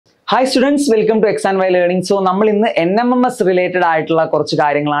Hi students, welcome to XandY Learning. So, we will NMMS related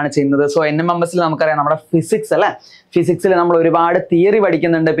so NMMS is physics. Physics we have theory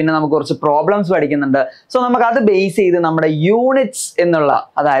and problems. So, we have base units in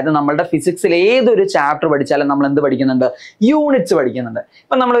the physics chapter units.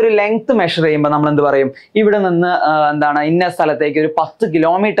 Now, we length measure in 10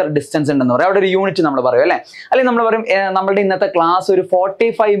 kilometer distance unit class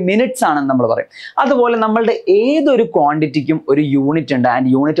 45 minutes ആണ് നമ്മൾ പറയും. അതുപോലെ നമ്മളുടെ ഏതൊരു ക്വാണ്ടിറ്റിക്കും ഒരു unit ഉണ്ട് and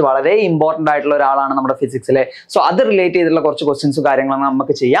unit വളരെ important ആയിട്ടുള്ള ഒരാളാണ് നമ്മുടെ ഫിസിക്സിലെ. സോ അത് റിലേറ്റ് ചെയ്തിട്ടുള്ള കുറച്ച് ക്വസ്റ്റ്യൻസും കാര്യങ്ങളും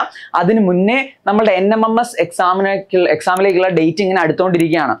നമുക്ക് ചെയ്യാം. അതിനു മുന്നേ നമ്മളുടെ NMMS എക്സാമിലേക്കുള്ള ഡേറ്റ് ഇങ്ങനെ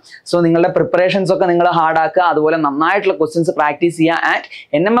അടുത്തുകൊണ്ടിരിക്കുകയാണ്. സോ നിങ്ങളുടെ പ്രിപ്പറേഷൻസ് ഒക്കെ നിങ്ങൾ ഹാർഡ് ആക്കുക, അതുപോലെ നന്നായിട്ടുള്ള ക്വസ്റ്റ്യൻസ് പ്രാക്ടീസ് ചെയ്യുക ആൻഡ്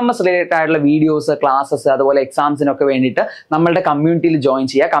NMMS റിലേറ്റഡ് ആയിട്ടുള്ള വീഡിയോസ്, ക്ലാസ്സസ്, അതുപോലെ എക്സാംസിനൊക്കെ വേണ്ടിയിട്ട് നമ്മളുടെ കമ്മ്യൂണിറ്റിയിൽ ജോയിൻ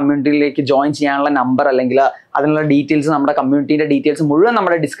ചെയ്യുക. കമ്മ്യൂണിറ്റിയിലേക്ക് ജോയിൻ ചെയ്യാനുള്ള നമ്പർ അല്ലെങ്കിൽ അതിനുള്ള ഡീറ്റെയിൽസ് നമ്മുടെ കമ്മ്യൂണിറ്റിയുടെ ഡീറ്റെയിൽസ് മുഴുവൻ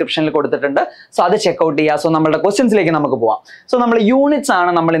നമ്മുടെ ഡിസ്ക്രിപ്ഷനിൽ കൊടുത്തിട്ടുണ്ട്. സോ അത് ചെക്ക്ഔട്ട് ചെയ്യുക. സോ നമ്മുടെ ക്വസ്റ്റ്യൻസിലേക്ക് നമുക്ക് പോവാം. സോ നമ്മൾ യൂണിറ്റ്സ്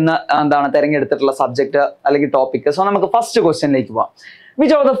ആണ് നമ്മൾ ഇന്ന് തിരഞ്ഞെടുത്തിട്ടുള്ള സബ്ജക്ട് അല്ലെങ്കിൽ ടോപ്പിക്. സോ നമുക്ക് ഫസ്റ്റ് ക്വസ്റ്റ്യനിലേക്ക് പോവാം.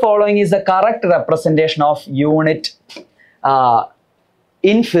 Which of the following is the correct representation of unit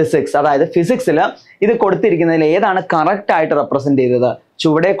in physics? അതായത് ഫിസിക്സിൽ ഇത് കൊടുത്തിരിക്കുന്നതിൽ ഏതാണ് കറക്റ്റ് ആയിട്ട് റെപ്രസെന്റ് ചെയ്തത്?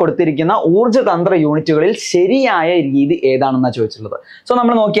 ചുവടെ കൊടുത്തിരിക്കുന്ന ഊർജ്ജതന്ത്ര യൂണിറ്റുകളിൽ ശരിയായ രീതി ഏതാണെന്നാണ് ചോദിച്ചിട്ടുള്ളത്. സോ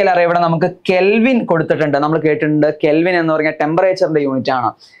നമ്മൾ നോക്കിയാൽ അറിയാം, ഇവിടെ നമുക്ക് കെൽവിൻ കൊടുത്തിട്ടുണ്ട്. നമ്മൾ കേട്ടിട്ടുണ്ട് കെൽവിൻ എന്ന് പറഞ്ഞാൽ ടെമ്പറേച്ചറിന്റെ യൂണിറ്റ് ആണ്.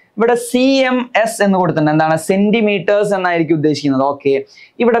 ഇവിടെ CMS എന്ന് കൊടുത്തിട്ടുണ്ട്, എന്താണ് സെന്റിമീറ്റേഴ്സ് എന്നായിരിക്കും ഉദ്ദേശിക്കുന്നത്. ഓക്കെ,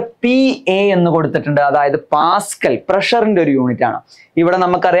 ഇവിടെ PA എന്ന് കൊടുത്തിട്ടുണ്ട്, അതായത് പാസ്കൽ പ്രഷറിന്റെ ഒരു യൂണിറ്റ് ആണ്. ഇവിടെ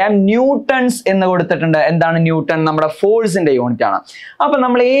നമുക്കറിയാം ന്യൂട്ടൺസ് എന്ന് കൊടുത്തിട്ടുണ്ട്, എന്താണ് ന്യൂട്ടൺ? നമ്മുടെ ഫോഴ്സിന്റെ യൂണിറ്റ് ആണ്. അപ്പൊ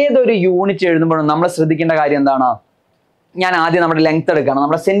നമ്മൾ ഏതൊരു യൂണിറ്റ് എഴുതുമ്പോഴും നമ്മൾ ശ്രദ്ധിക്കേണ്ട കാര്യം എന്താണ്? ഞാൻ ആദ്യം നമ്മുടെ ലെങ്ത് എടുക്കണം,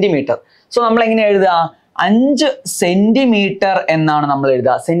 നമ്മുടെ സെന്റിമീറ്റർ. സോ നമ്മൾ എങ്ങനെ എഴുതുക? 5 സെന്റിമീറ്റർ എന്നാണ് നമ്മൾ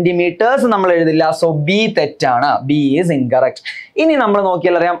എഴുതുക. സെന്റിമീറ്റേഴ്സ് നമ്മൾ എഴുതില്ല. സോ B തെറ്റാണ്, B ഈസ് ഇൻകറക്റ്റ്. ഇനി നമ്മൾ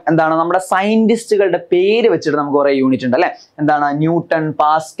നോക്കിയാൽ അറിയാം, എന്താണ് നമ്മുടെ സയന്റിസ്റ്റുകളുടെ പേര് വെച്ചിട്ട് നമുക്ക് കുറെ യൂണിറ്റ് ഉണ്ട് അല്ലെ. എന്താണ് ന്യൂട്ടൺ,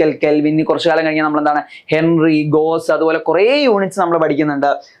 പാസ്കൽ, കെൽവിൻ. കുറച്ചു കാലം കഴിഞ്ഞാൽ നമ്മൾ എന്താണ് ഹെൻറി, ഗോസ്, അതുപോലെ കുറെ യൂണിറ്റ്സ് നമ്മൾ പഠിക്കുന്നുണ്ട്.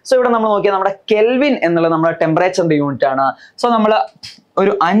 സോ ഇവിടെ നമ്മൾ നോക്കിയാൽ നമ്മുടെ കെൽവിൻ എന്നുള്ളത് നമ്മുടെ ടെമ്പറേച്ചറിന്റെ യൂണിറ്റ് ആണ്. സോ നമ്മൾ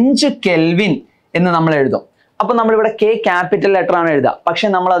ഒരു 5 കെൽവിൻ എന്ന് നമ്മൾ എഴുതും. അപ്പൊ നമ്മളിവിടെ K ക്യാപിറ്റൽ ലെറ്റർ ആണ് എഴുതുക. പക്ഷെ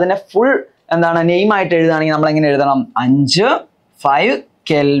നമ്മൾ അതിനെ ഫുൾ നെയിം ആയിട്ട് എഴുതുകയാണെങ്കിൽ നമ്മൾ എങ്ങനെ എഴുതണം? 5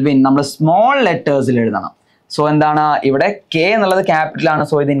 കെൽവിൻ നമ്മൾ സ്മോൾ ലെറ്റേഴ്സിൽ എഴുതണം. സോ എന്താണ് ഇവിടെ K എന്നുള്ളത് ക്യാപിറ്റൽ ആണ്.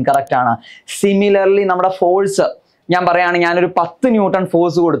 സോ ഇത് ഇൻകറക്റ്റ് ആണ്. സിമിലർലി നമ്മുടെ ഫോഴ്സ് ഞാൻ പറയുകയാണ്, ഞാനൊരു 10 ന്യൂട്ടൺ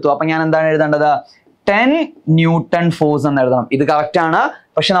ഫോഴ്സ് കൊടുത്തു. അപ്പൊ ഞാൻ എന്താണ് എഴുതേണ്ടത്? 10 ന്യൂട്ടൺ ഫോഴ്സ് എന്ന് എഴുതണം. ഇത് കറക്റ്റ് ആണ്.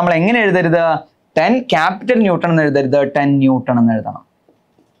 പക്ഷെ നമ്മൾ എങ്ങനെ എഴുതരുത്? 10 ക്യാപിറ്റൽ ന്യൂട്ടൺ എന്ന് എഴുതരുത്, 10 ന്യൂട്ടൺ എന്ന് എഴുതണം.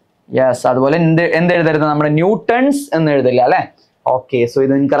 യെസ്, അതുപോലെ എന്ത് എഴുതരുത്? നമ്മുടെ ന്യൂട്ടൺസ് എന്ന് എഴുതില്ല അല്ലെ. ഓക്കെ, സോ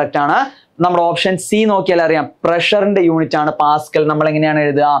ഇത് ഇൻകറക്റ്റ് ആണ്. നമ്മുടെ ഓപ്ഷൻ C നോക്കിയാൽ അറിയാം, പ്രഷറിന്റെ യൂണിറ്റ് ആണ് പാസ്കൽ. നമ്മൾ എങ്ങനെയാണ്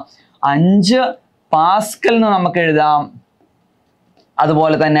എഴുതുക? 5 പാസ്കൽ എന്ന് നമുക്ക് എഴുതാം.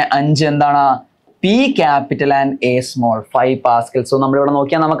 അതുപോലെ തന്നെ 5 എന്താണ്? P capital and A small, 5 Pascal. So നമ്മളിവിടെ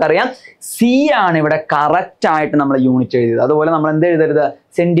നോക്കിയാൽ നമുക്കറിയാം C ആണ് ഇവിടെ കറക്റ്റ് ആയിട്ട് നമ്മൾ യൂണിറ്റ് എഴുതിയത്. അതുപോലെ നമ്മൾ എന്ത് എഴുതരുത്?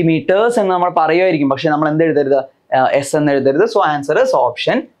 സെന്റിമീറ്റേഴ്സ് എന്ന് നമ്മൾ പറയുമായിരിക്കും, പക്ഷെ നമ്മൾ എന്ത് എഴുതരുത്? S എന്ന് എഴുതരുത്. So answer is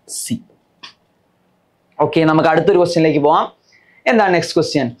option C. Okay, നമുക്ക് അടുത്തൊരു ക്വസ്റ്റ്യനിലേക്ക് പോവാം. എന്താണ് next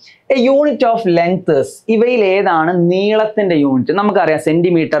question? A unit of lengths. ഇവയിൽ ഏതാണ് നീളത്തിന്റെ യൂണിറ്റ്? നമുക്കറിയാം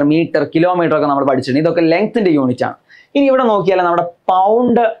സെന്റിമീറ്റർ, മീറ്റർ, കിലോമീറ്റർ ഒക്കെ നമ്മൾ പഠിച്ചിട്ടുണ്ട്. ഇതൊക്കെ ലെങ്ത്തിന്റെ യൂണിറ്റ് ആണ്. ഇനി ഇവിടെ നോക്കിയാൽ നമ്മുടെ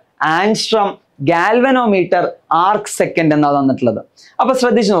പൗണ്ട്, ആങ്സ്ട്രം, ഗാൽവനോമീറ്റർ, ആർക്ക് സെക്കൻഡ് എന്നാണ് തന്നിട്ടുള്ളത്. അപ്പൊ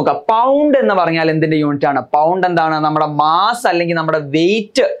ശ്രദ്ധിച്ചു നോക്കുക, പൗണ്ട് എന്ന് പറഞ്ഞാൽ എന്തിന്റെ യൂണിറ്റ് ആണ്? പൗണ്ട് എന്താണ്? നമ്മുടെ മാസ് അല്ലെങ്കിൽ നമ്മുടെ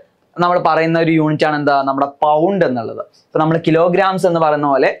വെയിറ്റ് നമ്മൾ പറയുന്ന ഒരു യൂണിറ്റ് ആണ് എന്താ? നമ്മുടെ പൗണ്ട് എന്നുള്ളത്. ഇപ്പൊ നമ്മൾ കിലോഗ്രാംസ് എന്ന് പറയുന്ന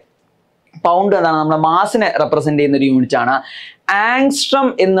പോലെ പൗണ്ട് എന്താണ്? നമ്മുടെ മാസിനെ റെപ്രസെന്റ് ചെയ്യുന്ന ഒരു യൂണിറ്റ് ആണ്. ആങ്സ്ട്രം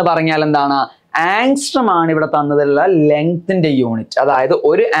എന്ന് പറഞ്ഞാൽ എന്താണ്? ആങ്സ്ട്രം ആണ് ഇവിടെ തന്നതിലുള്ള ലെങ്ത്തിന്റെ യൂണിറ്റ്. അതായത്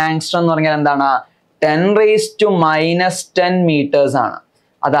ഒരു ആങ്സ്ട്രം എന്ന് പറഞ്ഞാൽ എന്താണ്? 10⁻⁻10 മീറ്റേഴ്സ് ആണ്.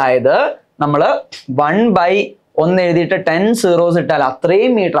 അതായത് നമ്മൾ 1/1 എഴുതിയിട്ട് 10 zeros ഇട്ടാൽ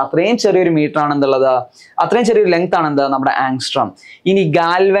അത്രയും മീറ്റർ, അത്രയും ചെറിയൊരു മീറ്റർ ആണ് എന്തുള്ളത്? അത്രയും ചെറിയൊരു ലെങ്ത് ആണ് എന്ത്? നമ്മുടെ ആങ്സ്ട്രം. ഇനി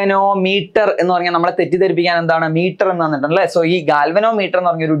ഗാൽവനോമീറ്റർ എന്ന് പറഞ്ഞാൽ നമ്മളെ തെറ്റിദ്ധരിപ്പിക്കാൻ എന്താണ്? മീറ്റർ എന്ന് തന്നിട്ടുണ്ട് അല്ലേ. സോ ഈ ഗാൽവനോമീറ്റർ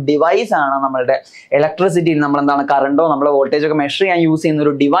എന്ന് പറഞ്ഞ ഒരു ഡിവൈസ് ആണ്. നമ്മുടെ ഇലക്ട്രിസിറ്റിയിൽ നമ്മൾ എന്താണ് കറണ്ടോ നമ്മുടെ വോൾട്ടേജ് ഒക്കെ മെഷർ ചെയ്യാൻ യൂസ് ചെയ്യുന്ന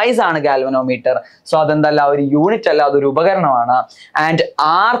ഒരു ഡിവൈസ് ആണ് ഗാൽവനോമീറ്റർ. സോ അതെന്തല്ല, ഒരു യൂണിറ്റ് അല്ല, അതൊരു ഉപകരണമാണ്. ആൻഡ്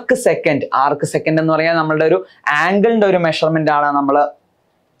ആർക്ക് സെക്കൻഡ് എന്ന് പറഞ്ഞാൽ നമ്മളുടെ ഒരു ആംഗിളിന്റെ ഒരു മെഷർമെന്റ് ആണ്. നമ്മൾ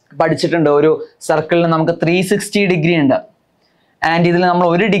പഠിച്ചിട്ടുണ്ട്, ഒരു സർക്കിളിന് നമുക്ക് 360 ഡിഗ്രി ഉണ്ട്. ആൻഡ് ഇതിൽ നമ്മൾ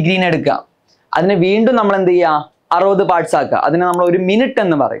 1 ഡിഗ്രീനെ എടുക്കുക, അതിനെ വീണ്ടും നമ്മൾ എന്ത് ചെയ്യുക? 60 പാർട്സ് ആക്കുക. അതിനെ നമ്മൾ 1 മിനിറ്റ്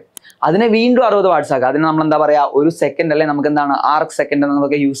എന്ന് പറയും. അതിനെ വീണ്ടും 60 പാർട്സ് ആക്കുക. അതിന് നമ്മൾ എന്താ പറയാ? 1 സെക്കൻഡ് അല്ലെ. നമുക്ക് എന്താണ് ആർക്ക് സെക്കൻഡ്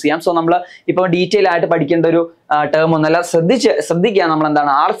എന്നൊക്കെ യൂസ് ചെയ്യാം. സോ നമ്മൾ ഇപ്പൊ ഡീറ്റെയിൽ ആയിട്ട് പഠിക്കേണ്ട ഒരു ടേം ഒന്നല്ല. ശ്രദ്ധിക്കുക, നമ്മൾ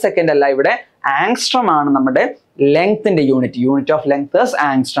എന്താണ് ആർക്ക് സെക്കൻഡ് അല്ല, ഇവിടെ ആങ്സ്ട്രം ആണ് നമ്മുടെ ലെങ്ത്തിന്റെ unit of length is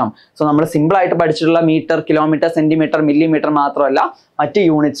angstrom. So നമ്മൾ സിമ്പിൾ ആയിട്ട് പഠിച്ചിട്ടുള്ള മീറ്റർ, കിലോമീറ്റർ, സെന്റിമീറ്റർ, മില്ലിമീറ്റർ മാത്രമല്ല മറ്റ്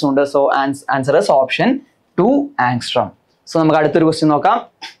യൂണിറ്റ്സ് ഉണ്ട്. So answer is option 2 angstrom. So നമുക്ക് അടുത്തൊരു ക്വസ്റ്റ്യൻ നോക്കാം.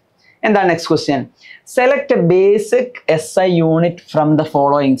 എന്താണ് next question? Select basic SI unit from the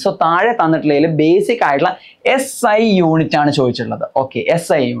following. So താഴെ തന്നിട്ടുള്ളതിൽ ബേസിക് ആയിട്ടുള്ള SI യൂണിറ്റ് ആണ് ചോദിച്ചിട്ടുള്ളത്. Okay,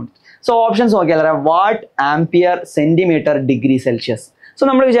 SI unit. So options നോക്കിയാൽ what, ampere, centimetre, degree Celsius. So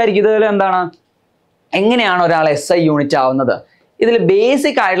നമ്മൾ വിചാരിക്കുന്നത് എന്താണ്, എങ്ങനെയാണ് ഒരാൾ SI യൂണിറ്റ് ആവുന്നത്? ഇതിൽ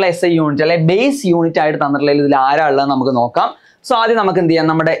ബേസിക് ആയിട്ടുള്ള SI യൂണിറ്റ് അല്ലെ ബേസ് യൂണിറ്റ് ആയിട്ട് തന്നിട്ടുള്ളതിൽ ഇതിൽ ആരാളുള്ളത് നമുക്ക് നോക്കാം. സോ ആദ്യം നമുക്ക് എന്ത് ചെയ്യാം,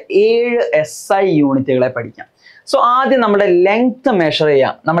 നമ്മുടെ 7 SI യൂണിറ്റുകളെ പഠിക്കാം. സോ ആദ്യം നമ്മുടെ ലെങ്ത് മെഷർ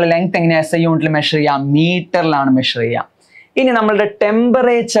ചെയ്യാം. നമ്മൾ ലെങ്ത് എങ്ങനെയാണ് SI യൂണിറ്റിൽ മെഷർ ചെയ്യാം? മീറ്ററിലാണ് മെഷർ ചെയ്യാം. ഇനി നമ്മളുടെ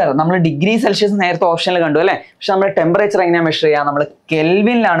ടെമ്പറേച്ചർ, നമ്മൾ ഡിഗ്രി സെൽഷ്യസ് നേരത്തെ ഓപ്ഷനിൽ കണ്ടു അല്ലേ, പക്ഷെ നമ്മുടെ ടെമ്പറേച്ചർ എങ്ങനെയാണ് മെഷർ ചെയ്യുക? നമ്മൾ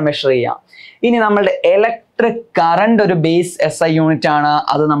കെൽവിനിലാണ് മെഷർ ചെയ്യുക. ഇനി നമ്മളുടെ ഇലക്ട്രിക് കറണ്ട് ഒരു ബേസ് SI യൂണിറ്റ് ആണ്,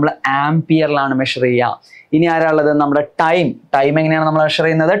 അത് നമ്മൾ ആംപിയറിലാണ് മെഷർ ചെയ്യുക. ഇനി ആരാളുള്ളത്? നമ്മുടെ ടൈം എങ്ങനെയാണ് നമ്മൾ മെഷർ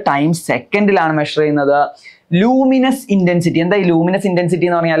ചെയ്യുന്നത്? ടൈം സെക്കൻഡിലാണ് മെഷർ ചെയ്യുന്നത്. ലൂമിനസ് ഇന്റൻസിറ്റി, എന്താ ഈ ലൂമിനസ് ഇന്റൻസിറ്റി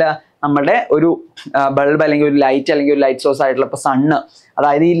എന്ന് പറഞ്ഞാൽ നമ്മുടെ ഒരു ബൾബ് അല്ലെങ്കിൽ ഒരു ലൈറ്റ് സോഴ്സ് ആയിട്ടുള്ള ഇപ്പോൾ സണ്ണ്,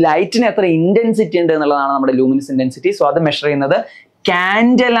 അതായത് ഈ ലൈറ്റിന് എത്ര ഇന്റൻസിറ്റി ഉണ്ട് എന്നുള്ളതാണ് നമ്മുടെ ലൂമിനസ് ഇന്റൻസിറ്റി. സോ അത് മെഷർ ചെയ്യുന്നത്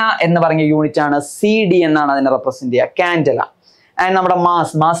കാൻഡല എന്ന് പറഞ്ഞ യൂണിറ്റ് ആണ്. CD എന്നാണ് അതിനെ റെപ്രസെന്റ് ചെയ്യുക, കാൻഡല. ആൻഡ് നമ്മുടെ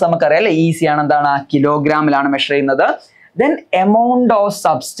മാസ് നമുക്കറിയാം അല്ലെ, ഈസി ആണ്, എന്താണ്, കിലോഗ്രാമിലാണ് മെഷർ ചെയ്യുന്നത്. ദെൻ എമൗണ്ട് ഓഫ്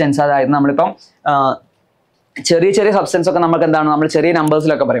സബ്സ്റ്റൻസ്, അതായത് നമ്മളിപ്പം ചെറിയ സബ്സ്റ്റൻസ് ഒക്കെ നമുക്ക് എന്താണ്, നമ്മൾ ചെറിയ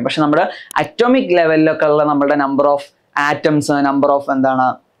നമ്പേഴ്സിലൊക്കെ പറയും, പക്ഷെ നമ്മുടെ അറ്റോമിക് ലെവലിലൊക്കെ ഉള്ള നമ്മുടെ number of atoms, number of എന്താണ്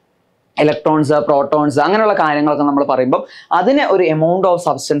ഇലക്ട്രോൺസ്, പ്രോട്ടോൺസ്, അങ്ങനെയുള്ള കാര്യങ്ങളൊക്കെ നമ്മൾ പറയുമ്പോൾ അതിന് ഒരു എമൗണ്ട് ഓഫ്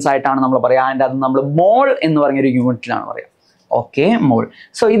സബ്സ്റ്റൻസ് ആയിട്ടാണ് നമ്മൾ പറയുക. ആൻഡ് അത് നമ്മൾ മോൾ എന്ന് പറഞ്ഞൊരു യൂണിറ്റിലാണ് പറയുക. ഓക്കെ, മോൾ.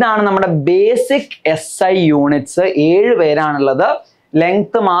 സോ ഇതാണ് നമ്മുടെ basic SI units. 7 പേരാണുള്ളത്.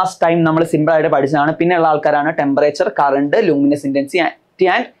 Length, mass, time നമ്മൾ സിമ്പിൾ ആയിട്ട് പഠിച്ചതാണ്. പിന്നെ ഉള്ള ആൾക്കാരാണ് temperature, current, luminous intensity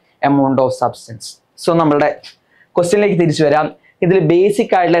and amount of substance. So നമ്മളുടെ ക്വസ്റ്റ്യനിലേക്ക് തിരിച്ചു വരാം. ഇതിൽ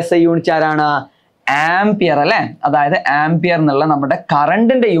ബേസിക് ആയിട്ടുള്ള SI യൂണിറ്റ് ആരാണ്? ആംപിയർ അല്ലെ, അതായത് ആംപിയർ എന്നുള്ള നമ്മുടെ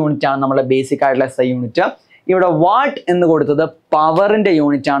കറണ്ടിന്റെ യൂണിറ്റ് ആണ് നമ്മുടെ ബേസിക് ആയിട്ടുള്ള SI യൂണിറ്റ്. ഇവിടെ വാട്ട് എന്ന് കൊടുത്തത് പവറിന്റെ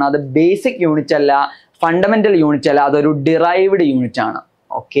യൂണിറ്റ് ആണ്. അത് ബേസിക് യൂണിറ്റ് അല്ല, ഫണ്ടമെന്റൽ യൂണിറ്റ് അല്ല, അതൊരു ഡിറൈവ്ഡ് യൂണിറ്റ് ആണ്.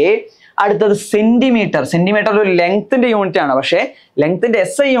 ഓക്കെ, അടുത്തത് സെന്റിമീറ്റർ ഒരു ലെങ്ത്തിന്റെ യൂണിറ്റ് ആണ്, പക്ഷേ ലെങ്ത്തിന്റെ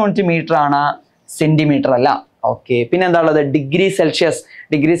SI യൂണിറ്റ് മീറ്റർ ആണ്, സെന്റിമീറ്റർ അല്ല. ഓക്കെ, പിന്നെ എന്താ ഉള്ളത്? ഡിഗ്രി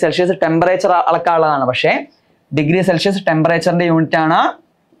സെൽഷ്യസ് ടെമ്പറേച്ചർ അളക്കാനുള്ളതാണ്, പക്ഷേ ഡിഗ്രി സെൽഷ്യസ് ടെമ്പറേച്ചറിന്റെ യൂണിറ്റ് ആണ്,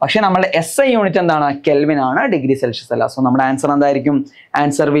 പക്ഷെ നമ്മുടെ SI യൂണിറ്റ് എന്താണ്? കെൽവിൻ ആണ്, ഡിഗ്രി സെൽഷ്യസ് അല്ല. സോ നമ്മുടെ ആൻസർ എന്തായിരിക്കും?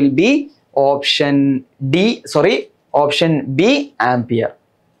 Answer will be option B, ampere.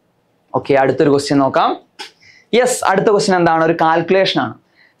 Okay, അടുത്തൊരു ക്വസ്റ്റ്യൻ നോക്കാം. യെസ്, അടുത്ത ക്വസ്റ്റ്യൻ എന്താണ്? ഒരു കാൽക്കുലേഷൻ ആണ്.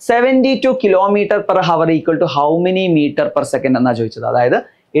 72 km/h equal to how many metre per second എന്നാണ് ചോദിച്ചത്. അതായത്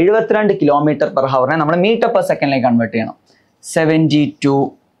 72 km/h നമ്മൾ മീറ്റർ പെർ സെക്കൻഡിലേക്ക് കൺവേർട്ട് ചെയ്യണം. 72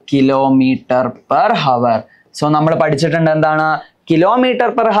 km/h. സോ നമ്മൾ പഠിച്ചിട്ടുണ്ട് എന്താണ്? km/h മീറ്റർ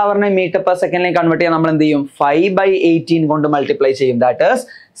പെർ സെക്കൻഡിലേക്ക് കൺവേർട്ട് ചെയ്യാൻ നമ്മൾ എന്ത് ചെയ്യും? 5/18 കൊണ്ട് മൾട്ടിപ്ലൈ ചെയ്യും. That is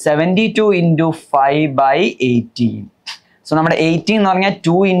 72 × 5/18. സോ നമ്മുടെ 18 എന്ന് പറഞ്ഞാൽ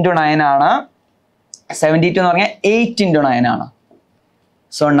 2 × 9 ആണ്, 72 എന്ന് പറഞ്ഞാൽ 8 × 9 ആണ്.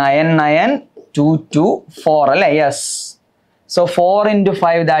 സോ 9 9 2 2 4 അല്ലേ? Yes. So 4 ×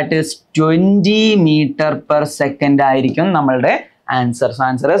 5 that is 20 metre per second ആയിരിക്കും നമ്മളുടെ answer. So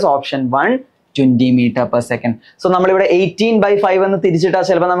answer is option 1, 20 metre per second. So നമ്മളിവിടെ 18/5 എന്ന് തിരിച്ചിട്ടാൽ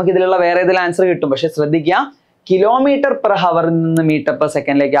ചിലപ്പോൾ നമുക്ക് ഇതിലുള്ള വേറെ ഏതെങ്കിലും ആൻസർ കിട്ടും. പക്ഷെ ശ്രദ്ധിക്കുക, km/h നിന്ന് മീറ്റർ പെർ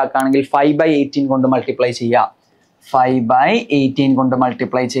സെക്കൻഡിലേക്ക് ആക്കുകയാണെങ്കിൽ 5/18 കൊണ്ട് മൾട്ടിപ്ലൈ ചെയ്യുക. 5/18 കൊണ്ട്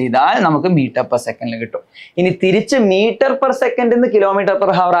മൾട്ടിപ്ലൈ ചെയ്താൽ നമുക്ക് മീറ്റർ പെർ സെക്കൻഡിൽ കിട്ടും. ഇനി തിരിച്ച് മീറ്റർ പെർ സെക്കൻഡിൽ നിന്ന്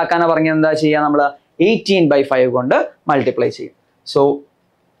km/h ആക്കാനാ പറഞ്ഞാൽ എന്താ ചെയ്യുക? നമ്മൾ 18/5 കൊണ്ട് മൾട്ടിപ്ലൈ ചെയ്യും. സോ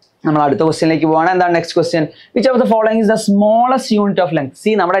നമ്മൾ അടുത്ത ക്വസ്റ്റ്യനിലേക്ക് പോവാണ്. എന്താണ് next question? Which of the following is the smallest unit of length?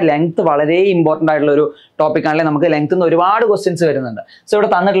 C, നമ്മുടെ ലെങ്ത് വളരെ ഇമ്പോർട്ടൻ്റ് ആയിട്ടുള്ള ഒരു ടോപ്പിക് ആണല്ലേ. നമുക്ക് ലെങ്ത് നിന്ന് ഒരുപാട് ക്വസ്റ്റ്യൻസ് വരുന്നുണ്ട്. സോ ഇവിടെ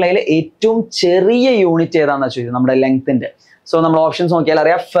തന്നിട്ടുള്ളതിൽ ഏറ്റവും ചെറിയ യൂണിറ്റ് ഏതാണെന്ന് ചോദിച്ചത് നമ്മുടെ ലെങ്ത്തിന്റെ. സോ നമ്മൾ ഓപ്ഷൻസ് നോക്കിയാൽ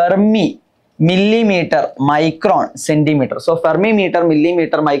അറിയാം. Fermi, millimetre, micron, centimetre. So Fermi metre,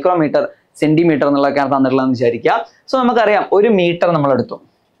 millimetre, micrometer, centimetre എന്നുള്ളതൊക്കെയാണ് തന്നിട്ടുള്ളതെന്ന് വിചാരിക്കുക. സോ നമുക്കറിയാം ഒരു മീറ്റർ നമ്മൾ എടുത്തു.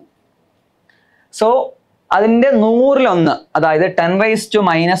 സോ അതിന്റെ 100-1, അതായത്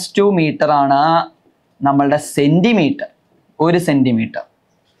 10⁻⁻² മീറ്റർ ആണ് നമ്മളുടെ സെന്റിമീറ്റർ. 1 സെന്റിമീറ്റർ,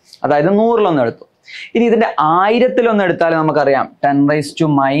 അതായത് 100-1 എടുത്തു. ഇനി ഇതിന്റെ 1000-1 എടുത്താൽ നമുക്കറിയാം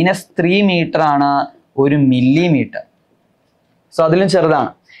 10⁻³ മീറ്റർ ആണ് 1 മില്ലിമീറ്റർ. സോ അതിലും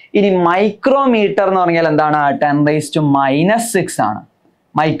ചെറുതാണ്. ഇനി മൈക്രോമീറ്റർ എന്ന് പറഞ്ഞാൽ എന്താണ്? 10⁻⁻6 ആണ്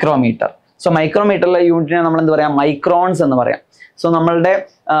മൈക്രോമീറ്റർ. സോ മൈക്രോമീറ്ററിലെ യൂണിറ്റിനെ നമ്മൾ എന്ത് പറയാം? മൈക്രോൺസ് എന്ന് പറയാം. സോ നമ്മളുടെ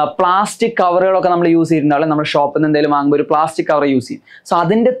പ്ലാസ്റ്റിക് കവറുകളൊക്കെ നമ്മൾ യൂസ് ചെയ്തിട്ടുണ്ടാവും. നമ്മൾ ഷോപ്പിൽ നിന്ന് എന്തെങ്കിലും വാങ്ങുമ്പോൾ ഒരു പ്ലാസ്റ്റിക് കവർ യൂസ് ചെയ്യും. സോ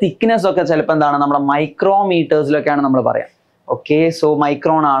അതിന്റെ തിക്നെസ് ഒക്കെ ചിലപ്പോൾ എന്താണ്? നമ്മുടെ മൈക്രോമീറ്റേഴ്സിലൊക്കെയാണ് നമ്മൾ പറയാം. ഓക്കെ, സോ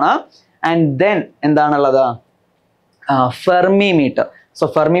മൈക്രോൺ ആണ്. ആൻഡ് ദെൻ എന്താണുള്ളത്? ഫെർമിമീറ്റർ. സോ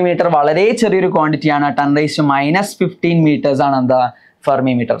ഫെർമിമീറ്റർ വളരെ ചെറിയൊരു ക്വാണ്ടിറ്റി ആണ്. 10⁻⁻15 മീറ്റേഴ്സ് ആണ് എന്താ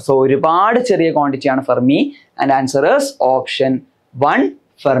ഫെർമിമീറ്റർ. സോ ഒരുപാട് ചെറിയ ക്വാണ്ടിറ്റി ആണ് Fermi. And answer is option 1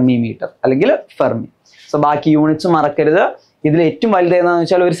 ഫെർമിമീറ്റർ അല്ലെങ്കിൽ ഫെർമി. സോ ബാക്കി യൂണിറ്റ്സ് മറക്കരുത്. ഇതിൽ ഏറ്റവും വലുത് ഏതാണെന്ന്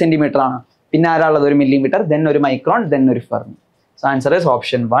വെച്ചാൽ 1 സെന്റിമീറ്റർ ആണ്. പിന്നെ ആരാളുള്ളത്? 1 millimetre, then 1 micron, then 1 Fermi. So answer is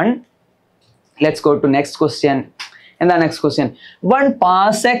option 1. Let's go to next question. എന്താണ് next question? 1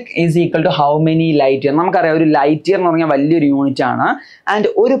 parsec is equal to how many light year? നമുക്കറിയാം ഒരു ലൈറ്റ് ഇയർ എന്ന് പറഞ്ഞാൽ വലിയൊരു യൂണിറ്റ് ആണ്. ആൻഡ്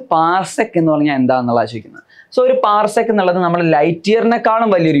ഒരു പാർസെക് എന്ന് പറഞ്ഞാൽ എന്താണെന്നുള്ള ചോദിക്കുന്നത്. സോ ഒരു പാർസെക് എന്നുള്ളത് നമ്മുടെ ലൈറ്റ് ഇയറിനെക്കാളും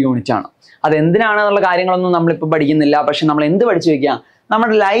വലിയൊരു യൂണിറ്റ് ആണ്. അത് എന്തിനാണെന്നുള്ള കാര്യങ്ങളൊന്നും നമ്മളിപ്പോൾ പഠിക്കുന്നില്ല. പക്ഷെ നമ്മൾ എന്ത് പഠിച്ചു വയ്ക്കുക?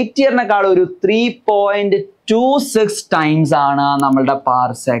 നമ്മുടെ ലൈറ്റ് ഇയറിനെക്കാളും ഒരു 3.26 ടൈംസ് ആണ് നമ്മളുടെ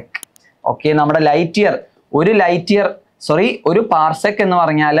പാർസെക്. ഓക്കെ, നമ്മുടെ ഒരു പാർസെക് എന്ന്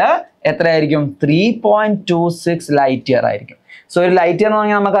പറഞ്ഞാൽ എത്രയായിരിക്കും? 3.26 ലൈറ്റ് ഇയർ ആയിരിക്കും. സോ ഒരു ലൈറ്റ് ഇയർ എന്ന്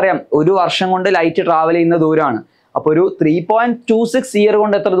പറഞ്ഞാൽ നമുക്കറിയാം ഒരു വർഷം കൊണ്ട് ലൈറ്റ് ട്രാവൽ ചെയ്യുന്ന ദൂരമാണ്. അപ്പോൾ ഒരു 3.26 ഇയർ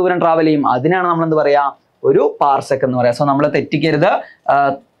കൊണ്ട് എത്ര ദൂരം ട്രാവൽ ചെയ്യും? അതിനാണ് നമ്മൾ എന്ത് പറയാ? ഒരു പാർസെക് എന്ന് പറയാം. സോ നമ്മൾ തെറ്റിക്കരുത്.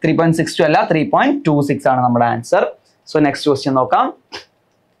 3.62 അല്ല, 3.26 ആണ് നമ്മുടെ ആൻസർ. സോ നെക്സ്റ്റ് ക്വസ്റ്റ്യൻ നോക്കാം.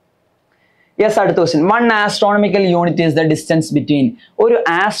 യെസ്, അടുത്ത question. 1 astronomical unit is the distance between? ഒരു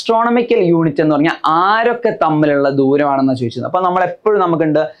ആസ്ട്രോണമിക്കൽ യൂണിറ്റ് എന്ന് പറഞ്ഞാൽ ആരൊക്കെ തമ്മിലുള്ള ദൂരമാണെന്ന് ചോദിച്ചത്. അപ്പൊ നമ്മൾ എപ്പോഴും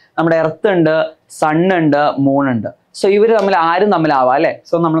നമുക്കുണ്ട് നമ്മുടെ എർത്ത് ഉണ്ട്, സൺ ഉണ്ട്, മൂൺ ഉണ്ട്. സോ ഇവർ തമ്മിൽ ആരും തമ്മിലാവാം അല്ലെ?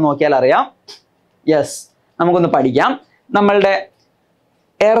 സോ നമ്മൾ നോക്കിയാൽ അറിയാം. യെസ്, നമുക്കൊന്ന് പഠിക്കാം. നമ്മളുടെ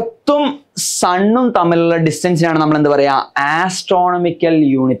എർത്തും സണ്ണും തമ്മിലുള്ള ഡിസ്റ്റൻസിനാണ് നമ്മൾ എന്ത് പറയാ? ആസ്ട്രോണമിക്കൽ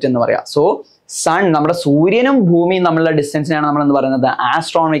യൂണിറ്റ് എന്ന് പറയാം. സോ സൺ, നമ്മുടെ സൂര്യനും ഭൂമിയും തമ്മിലുള്ള ഡിസ്റ്റൻസിനാണ് നമ്മൾ എന്ന് പറയുന്നത്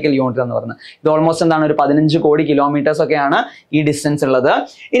ആസ്ട്രോണമിക്കൽ യൂണിറ്റ് എന്ന് പറയുന്നത്. ഇത് ഓൾമോസ്റ്റ് എന്താണ്? ഒരു 15 കോടി കിലോമീറ്റേഴ്സ് ഒക്കെയാണ് ഈ ഡിസ്റ്റൻസ് ഉള്ളത്.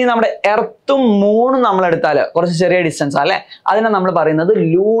 ഇനി നമ്മുടെ എർത്തും മൂണും നമ്മൾ എടുത്താൽ കുറച്ച് ചെറിയ ഡിസ്റ്റൻസ് അല്ലെ? അതിനെ നമ്മൾ പറയുന്നത്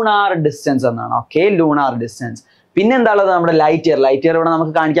ലൂണാർ ഡിസ്റ്റൻസ് എന്നാണ്. Okay, lunar distance. പിന്നെ എന്താ ഉള്ളത്? നമ്മുടെ ലൈറ്റ് ഇയർ. ലൈറ്റ് ഇയർ ഇവിടെ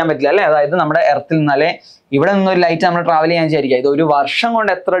നമുക്ക് കാണിക്കാൻ പറ്റില്ല അല്ലെ? അതായത് നമ്മുടെ എർത്തിൽ നിന്നല്ലേ ഇവിടെ നിന്നൊരു ലൈറ്റ് നമ്മൾ ട്രാവൽ ചെയ്യാൻ വിചാരിക്കുക. ഇത് ഒരു വർഷം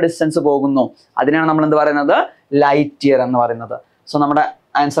കൊണ്ട് എത്ര ഡിസ്റ്റൻസ് പോകുന്നു അതിനാണ് നമ്മൾ എന്ത് പറയുന്നത്? ലൈറ്റ് ഇയർ എന്ന് പറയുന്നത്. സോ നമ്മുടെ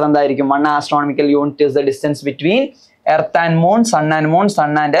ആൻസർ എന്തായിരിക്കും? 1 astronomical unit is the distance between earth and moon, sun and moon,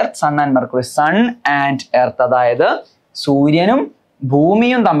 sun and earth, sun and mercury. Sun and earth, അതായത് സൂര്യനും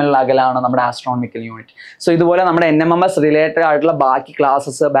ഭൂമിയും തമ്മിലുള്ള അകലാണ് നമ്മുടെ ആസ്ട്രോണമിക്കൽ യൂണിറ്റ്. സോ ഇതുപോലെ നമ്മുടെ NMMS റിലേറ്റഡ് ആയിട്ടുള്ള ബാക്കി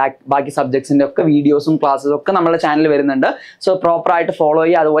ക്ലാസ്സസ്, ബാക്കി സബ്ജക്ട്സിന്റെ ഒക്കെ വീഡിയോസും ക്ലാസ്സും ഒക്കെ നമ്മുടെ ചാനലിൽ വരുന്നുണ്ട്. സോ പ്രോപ്പർ ആയിട്ട് ഫോളോ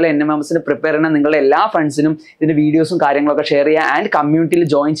ചെയ്യുക. അതുപോലെ NMMSന് പ്രിപ്പയർ ചെയ്യുന്ന നിങ്ങളുടെ എല്ലാ ഫ്രണ്ട്സിനും ഇതിന്റെ വീഡിയോസും കാര്യങ്ങളൊക്കെ ഷെയർ ചെയ്യുക. ആൻഡ് കമ്മ്യൂണിറ്റിയിൽ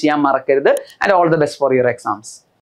ജോയിൻ ചെയ്യാൻ മറക്കരുത്. And all the best for your exams.